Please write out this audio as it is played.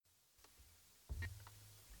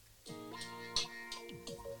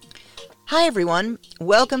Hi, everyone.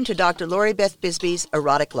 Welcome to Dr. Lori Beth Bisbee's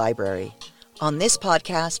Erotic Library. On this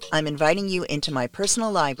podcast, I'm inviting you into my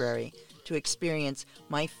personal library to experience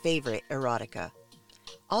my favorite erotica.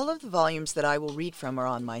 All of the volumes that I will read from are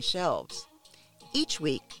on my shelves. Each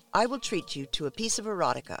week, I will treat you to a piece of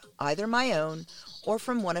erotica, either my own or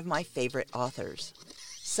from one of my favorite authors.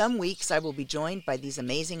 Some weeks I will be joined by these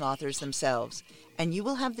amazing authors themselves, and you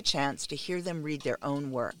will have the chance to hear them read their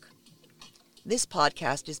own work. This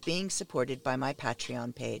podcast is being supported by my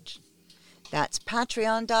Patreon page. That's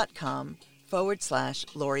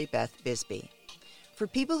patreon.com/Lori Beth Bisbee. For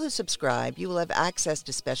people who subscribe, you will have access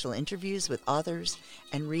to special interviews with authors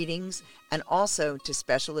and readings, and also to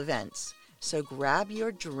special events. So grab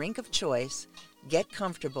your drink of choice, get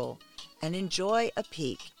comfortable, and enjoy a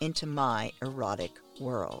peek into my erotic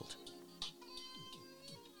world.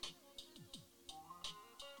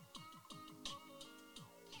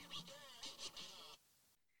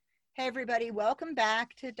 Hey everybody, welcome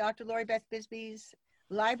back to Dr. Lori Beth Bisbee's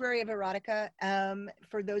Library of Erotica.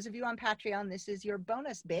 For those of you on Patreon, this is your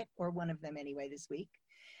bonus bit, or one of them anyway this week.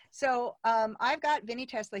 So I've got Vinny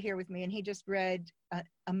Tesla here with me, and he just read an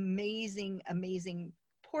amazing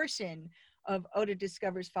portion of Oda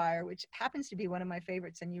Discovers Fire, which happens to be one of my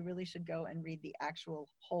favorites, and you really should go and read the actual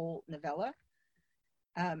whole novella.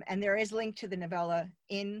 And there is a link to the novella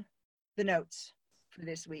in the notes for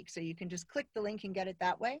this week, so you can just click the link and get it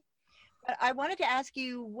that way. But I wanted to ask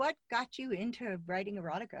you, what got you into writing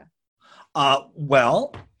erotica?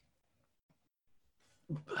 Well,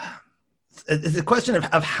 it's a question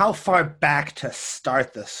of how far back to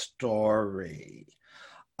start the story.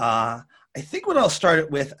 I think what I'll start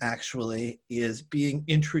it with, actually, is being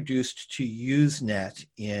introduced to Usenet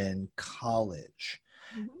in college.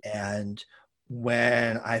 Mm-hmm. And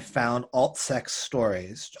when I found alt-sex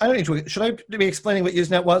stories, I don't need to, should I be explaining what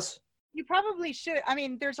Usenet was? You probably should. I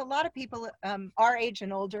mean, there's a lot of people our age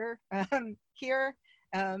and older here,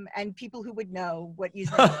 and people who would know what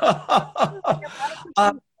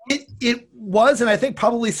Usenet is. It was, and I think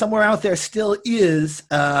probably somewhere out there still is,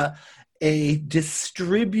 a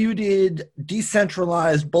distributed,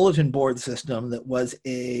 decentralized bulletin board system that was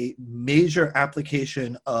a major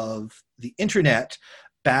application of the internet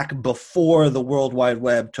back before the World Wide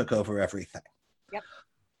Web took over everything. Yep.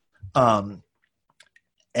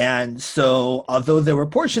 And so, although there were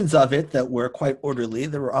portions of it that were quite orderly,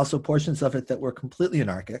 there were also portions of it that were completely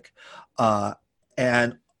anarchic.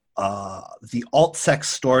 And the alt-sex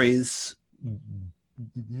stories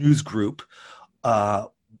news group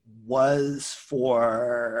was,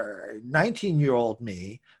 for 19-year-old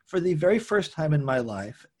me, for the very first time in my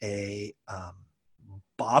life, a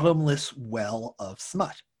bottomless well of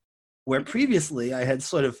smut, where previously I had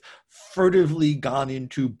sort of furtively gone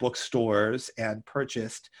into bookstores and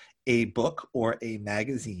purchased a book or a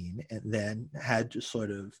magazine, and then had to sort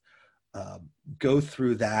of go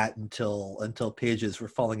through that until pages were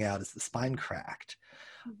falling out as the spine cracked.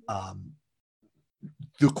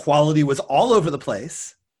 The quality was all over the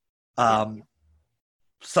place. Some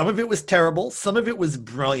of it was terrible. Some of it was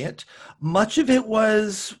brilliant. Much of it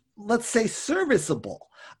was, let's say, serviceable.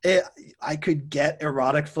 I could get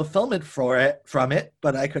erotic fulfillment from it,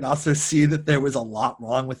 but I could also see that there was a lot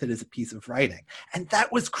wrong with it as a piece of writing. And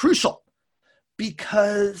that was crucial,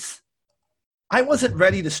 because I wasn't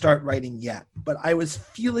ready to start writing yet, but I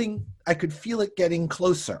could feel it getting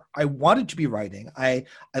closer. I wanted to be writing. I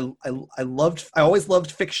always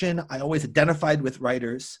loved fiction. I always identified with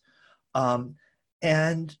writers.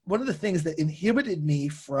 And one of the things that inhibited me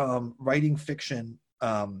from writing fiction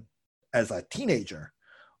as a teenager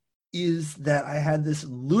is that I had this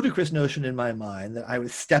ludicrous notion in my mind that I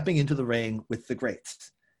was stepping into the ring with the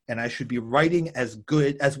greats, and I should be writing as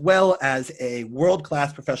well as a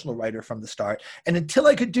world-class professional writer from the start. And until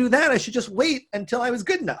I could do that, I should just wait until I was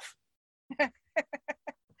good enough.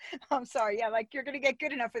 I'm sorry. Yeah, like you're going to get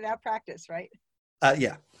good enough without practice, right?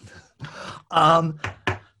 Yeah.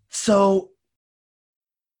 So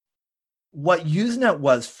what Usenet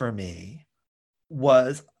was for me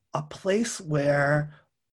was a place where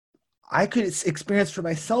I could experience for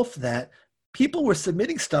myself that people were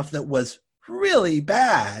submitting stuff that was really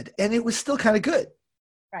bad, and it was still kind of good.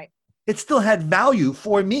 Right. It still had value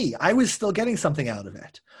for me. I was still getting something out of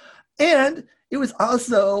it. And it was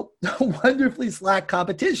also wonderfully slack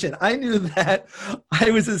competition. I knew that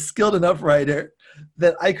I was a skilled enough writer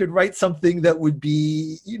that I could write something that would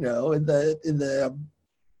be, in the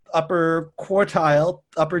upper quartile,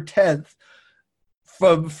 upper 10th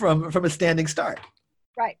from a standing start.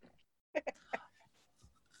 Right.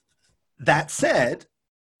 That said,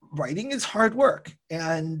 writing is hard work,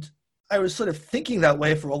 and was sort of thinking that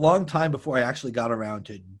way for a long time before I actually got around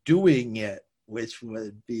to doing it, which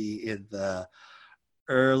would be in the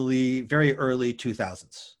very early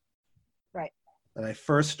 2000s. Right. And I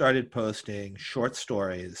first started posting short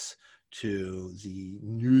stories to the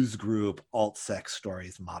news group Alt Sex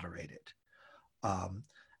Stories Moderated. And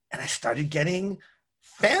I started getting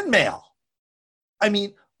fan mail. I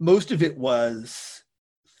mean, most of it was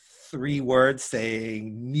 3 words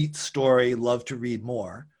saying, neat story, love to read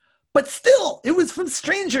more. But still, it was from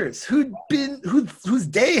strangers whose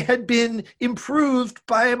day had been improved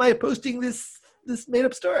by my posting this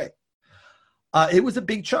made-up story. It was a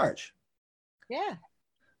big charge. Yeah.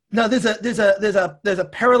 Now there's a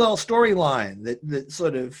parallel storyline that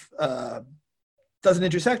sort of doesn't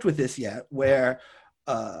intersect with this yet, where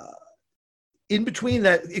in between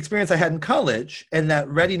that experience I had in college and that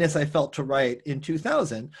readiness I felt to write in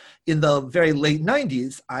 2000, in the very late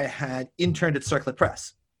 90s, I had interned at Circlet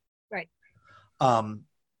Press. Right.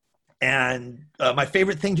 And my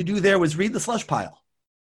favorite thing to do there was read the slush pile,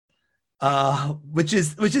 which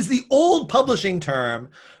is the old publishing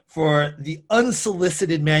term for the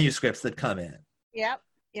unsolicited manuscripts that come in. Yep.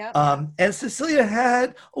 Yep. And Cecilia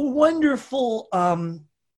had a wonderful.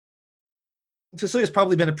 Cecilia's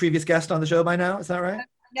probably been a previous guest on the show by now. Is that right?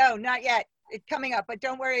 No, not yet. It's coming up, but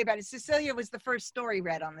don't worry about it. Cecilia was the first story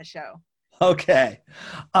read on the show. Okay.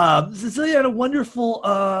 Cecilia had a wonderful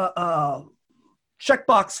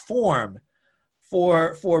checkbox form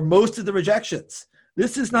for most of the rejections.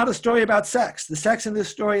 This is not a story about sex. The sex in this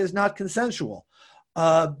story is not consensual.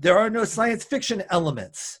 There are no science fiction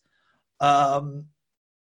elements.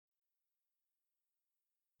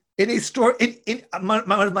 In a story, one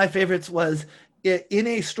of my favorites was in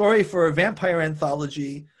a story for a vampire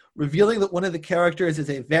anthology, revealing that one of the characters is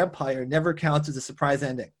a vampire never counts as a surprise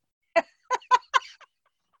ending.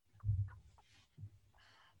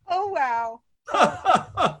 Oh, wow.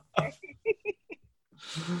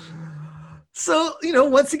 So,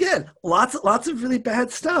 once again, lots of really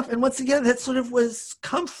bad stuff. And once again, that sort of was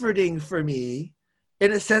comforting for me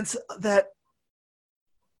in a sense that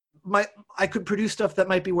I could produce stuff that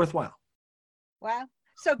might be worthwhile. Wow.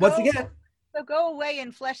 So go away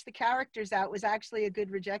and flesh the characters out was actually a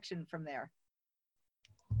good rejection from there.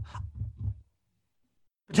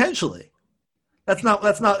 Potentially. That's not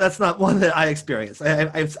one that I experienced.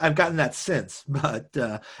 I've gotten that since, but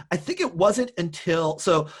I think it wasn't until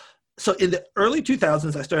so in the early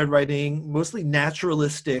 2000s I started writing mostly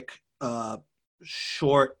naturalistic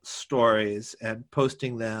short stories and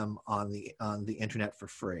posting them on the internet for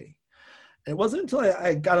free. And it wasn't until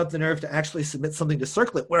I got up the nerve to actually submit something to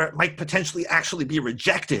Circlet where it might potentially actually be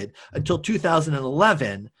rejected until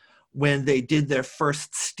 2011 when they did their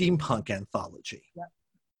first steampunk anthology. Yep.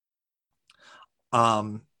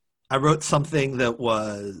 I wrote something that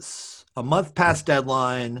was a month past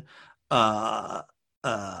deadline, some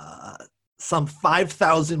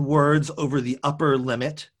 5,000 words over the upper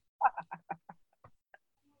limit.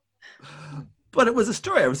 But it was a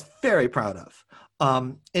story I was very proud of.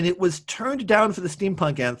 And it was turned down for the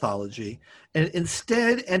steampunk anthology and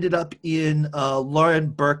instead ended up in Lauren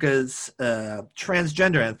Burka's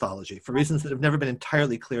transgender anthology for reasons that have never been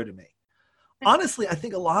entirely clear to me. Honestly, I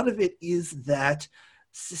think a lot of it is that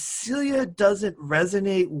Cecilia doesn't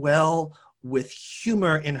resonate well with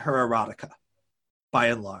humor in her erotica, by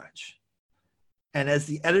and large. And as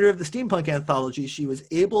the editor of the steampunk anthology, she was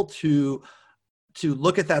able to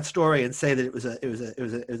look at that story and say that it was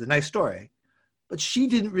a nice story, but she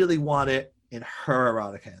didn't really want it in her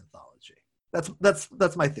erotica anthology.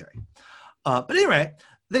 That's my theory. But anyway,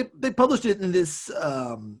 they published it in this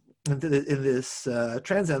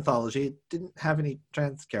trans anthology. It didn't have any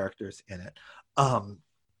trans characters in it,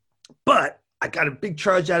 but I got a big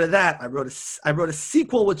charge out of that. I wrote a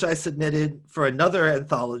sequel which I submitted for another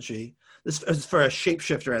anthology. This was for a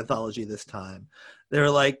shapeshifter anthology this time. They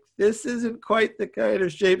were like, this isn't quite the kind of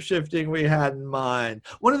shapeshifting we had in mind.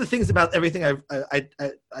 One of the things about everything I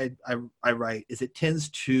write is it tends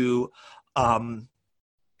to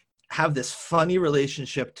have this funny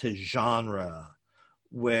relationship to genre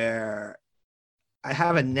where I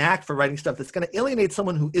have a knack for writing stuff that's going to alienate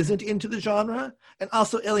someone who isn't into the genre and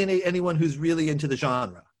also alienate anyone who's really into the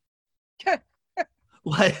genre.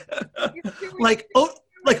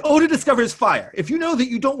 like Oda discovers fire. If you know that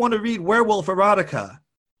you don't want to read werewolf erotica,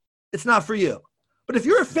 it's not for you. But if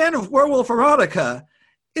you're a fan of werewolf erotica,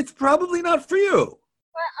 it's probably not for you.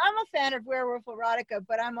 Well, I'm a fan of werewolf erotica,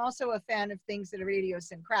 but I'm also a fan of things that are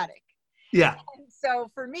idiosyncratic. Yeah. And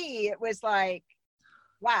so for me, it was like,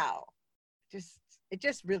 wow, it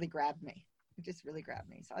just really grabbed me. It just really grabbed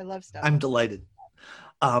me. So I love stuff. I'm delighted.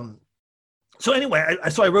 So anyway,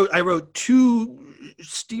 I wrote two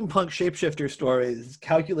steampunk shapeshifter stories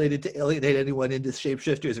calculated to alienate anyone into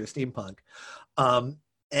shapeshifters or steampunk.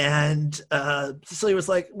 And Cecilia was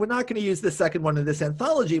like, "We're not going to use the second one in this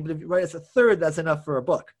anthology, but if you write us a third, that's enough for a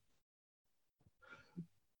book."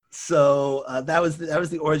 So that was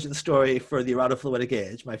the origin story for the Erotofluidic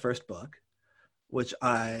Age, my first book, which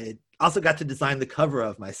I also got to design the cover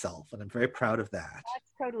of myself, and I'm very proud of that.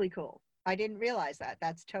 That's totally cool. I didn't realize that.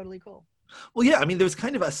 That's totally cool. Well, yeah, I mean, there's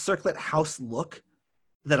kind of a circlet house look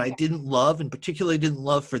that I didn't love, and particularly didn't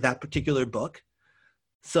love for that particular book.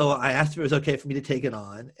 So I asked if it was okay for me to take it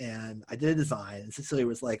on, and I did a design, and Cecilia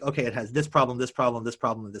was like, "Okay, it has this problem, this problem, this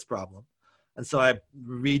problem, and this problem." And so I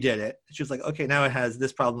redid it. She was like, "Okay, now it has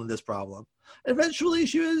this problem, this problem." And eventually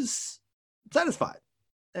she was satisfied,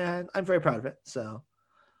 and I'm very proud of it. So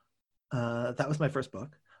that was my first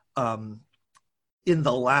book. In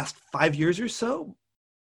the last 5 years or so,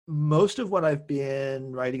 most of what I've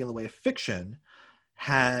been writing in the way of fiction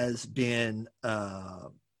has been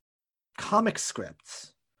comic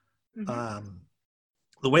scripts. Mm-hmm.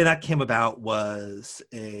 The way that came about was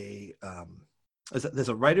there's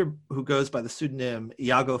a writer who goes by the pseudonym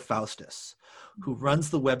Iago Faustus, who runs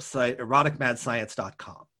the website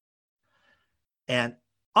eroticmadscience.com. And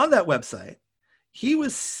on that website, he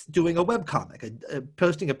was doing a webcomic,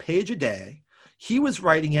 posting a page a day. He was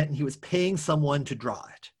writing it and he was paying someone to draw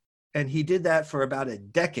it. And he did that for about a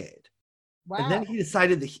decade. Wow. And then he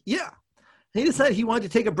decided he wanted to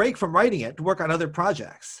take a break from writing it to work on other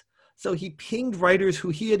projects. So he pinged writers who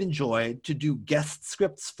he had enjoyed to do guest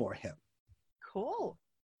scripts for him. Cool.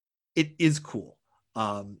 It is cool.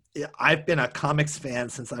 I've been a comics fan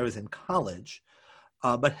since I was in college,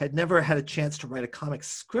 but had never had a chance to write a comic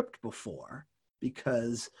script before,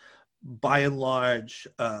 because by and large,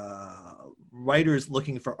 writers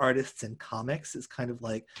looking for artists in comics is kind of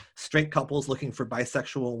like straight couples looking for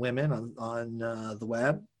bisexual women on the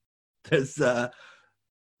web. There's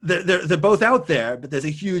they're both out there, but there's a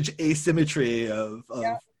huge asymmetry of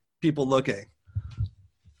people looking.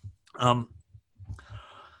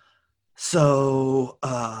 So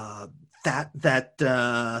that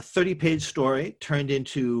 30-page story turned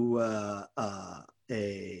into a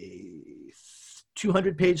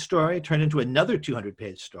 200-page story, turned into another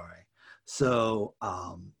 200-page story. So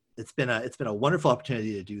it's been a wonderful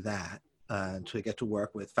opportunity to do that, and to get to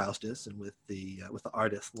work with Faustus and with the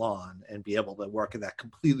artist Lon, and be able to work in that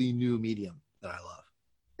completely new medium that I love.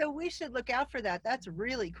 So we should look out for that. That's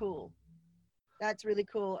really cool. That's really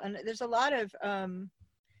cool. And there's a lot of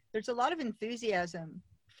enthusiasm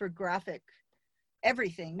for graphic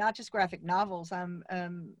everything, not just graphic novels.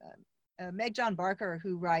 Meg John Barker,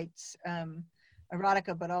 who writes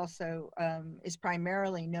erotica, but also is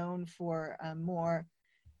primarily known for more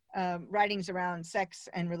writings around sex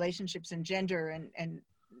and relationships and gender and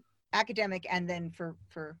academic, and then for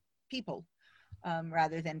people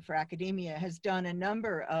rather than for academia, has done a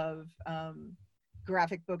number of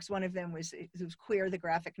graphic books. One of them was Queer, the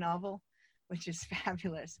graphic novel, which is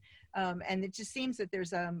fabulous. And it just seems that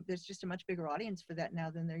there's just a much bigger audience for that now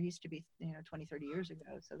than there used to be, 20, 30 years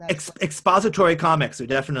ago. So that's expository comics are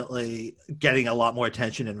definitely getting a lot more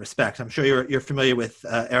attention and respect. I'm sure you're familiar with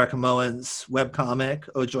Erica Moen's webcomic,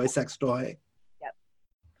 Oh Joy Sex Toy.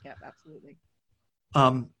 Yep, absolutely.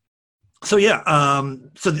 So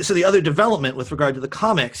the other development with regard to the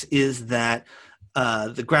comics is that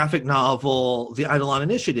the graphic novel, the Eidolon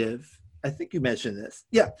Initiative, I think you mentioned this.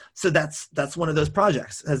 Yeah. So that's one of those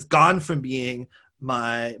projects, has gone from being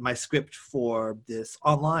my script for this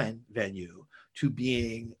online venue to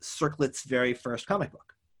being Circlet's very first comic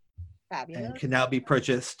book. Fabulous. And can now be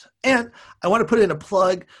purchased. And I want to put in a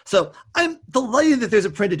plug. So I'm delighted that there's a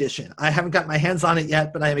print edition. I haven't got my hands on it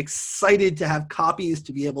yet, but I am excited to have copies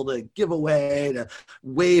to be able to give away, to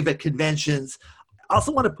wave at conventions. I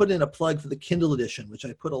also want to put in a plug for the Kindle edition, which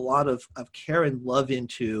I put a lot of care and love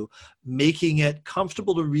into, making it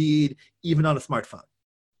comfortable to read even on a smartphone.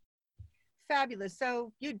 Fabulous.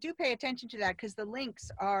 So you do pay attention to that, because the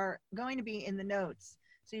links are going to be in the notes.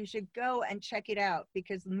 So you should go and check it out,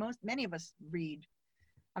 because many of us read.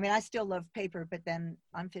 I mean, I still love paper, but then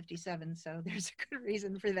I'm 57, so there's a good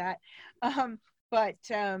reason for that.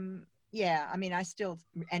 Yeah, I mean, I still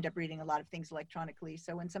end up reading a lot of things electronically.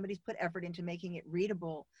 So when somebody's put effort into making it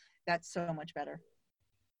readable, that's so much better.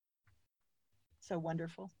 So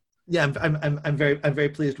wonderful. Yeah, I'm very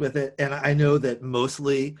pleased with it, and I know that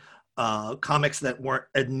mostly comics that weren't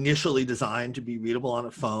initially designed to be readable on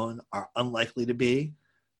a phone are unlikely to be.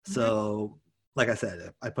 So, like I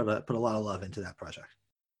said, I put a lot of love into that project.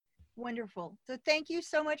 Wonderful. So thank you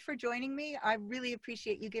so much for joining me. I really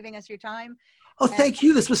appreciate you giving us your time. Oh, thank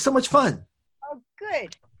you. This was so much fun. Oh,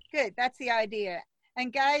 good. Good. That's the idea.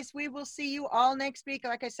 And guys, we will see you all next week.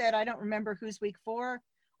 Like I said, I don't remember who's week 5,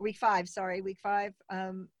 sorry, week 5,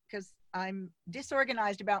 because I'm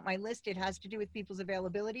disorganized about my list. It has to do with people's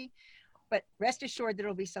availability, but rest assured that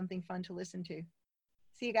it'll be something fun to listen to.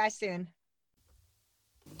 See you guys soon.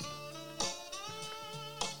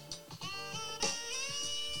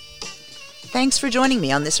 Thanks for joining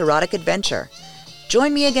me on this erotic adventure.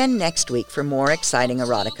 Join me again next week for more exciting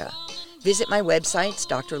erotica. Visit my websites,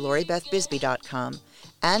 drloribethbisbee.com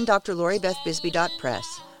and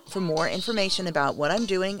drloribethbisbee.press for more information about what I'm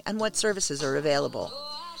doing and what services are available.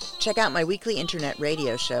 Check out my weekly internet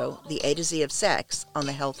radio show, The A to Z of Sex, on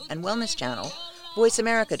the Health and Wellness Channel,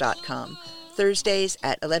 voiceamerica.com, Thursdays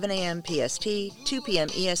at 11 a.m. PST, 2 p.m.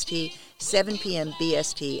 EST, 7 p.m.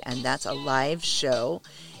 BST, and that's a live show.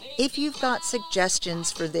 If you've got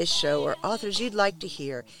suggestions for this show or authors you'd like to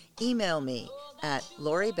hear, email me at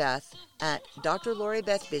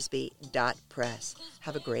LoriBeth@drloribethbisbee.press.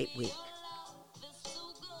 Have a great week.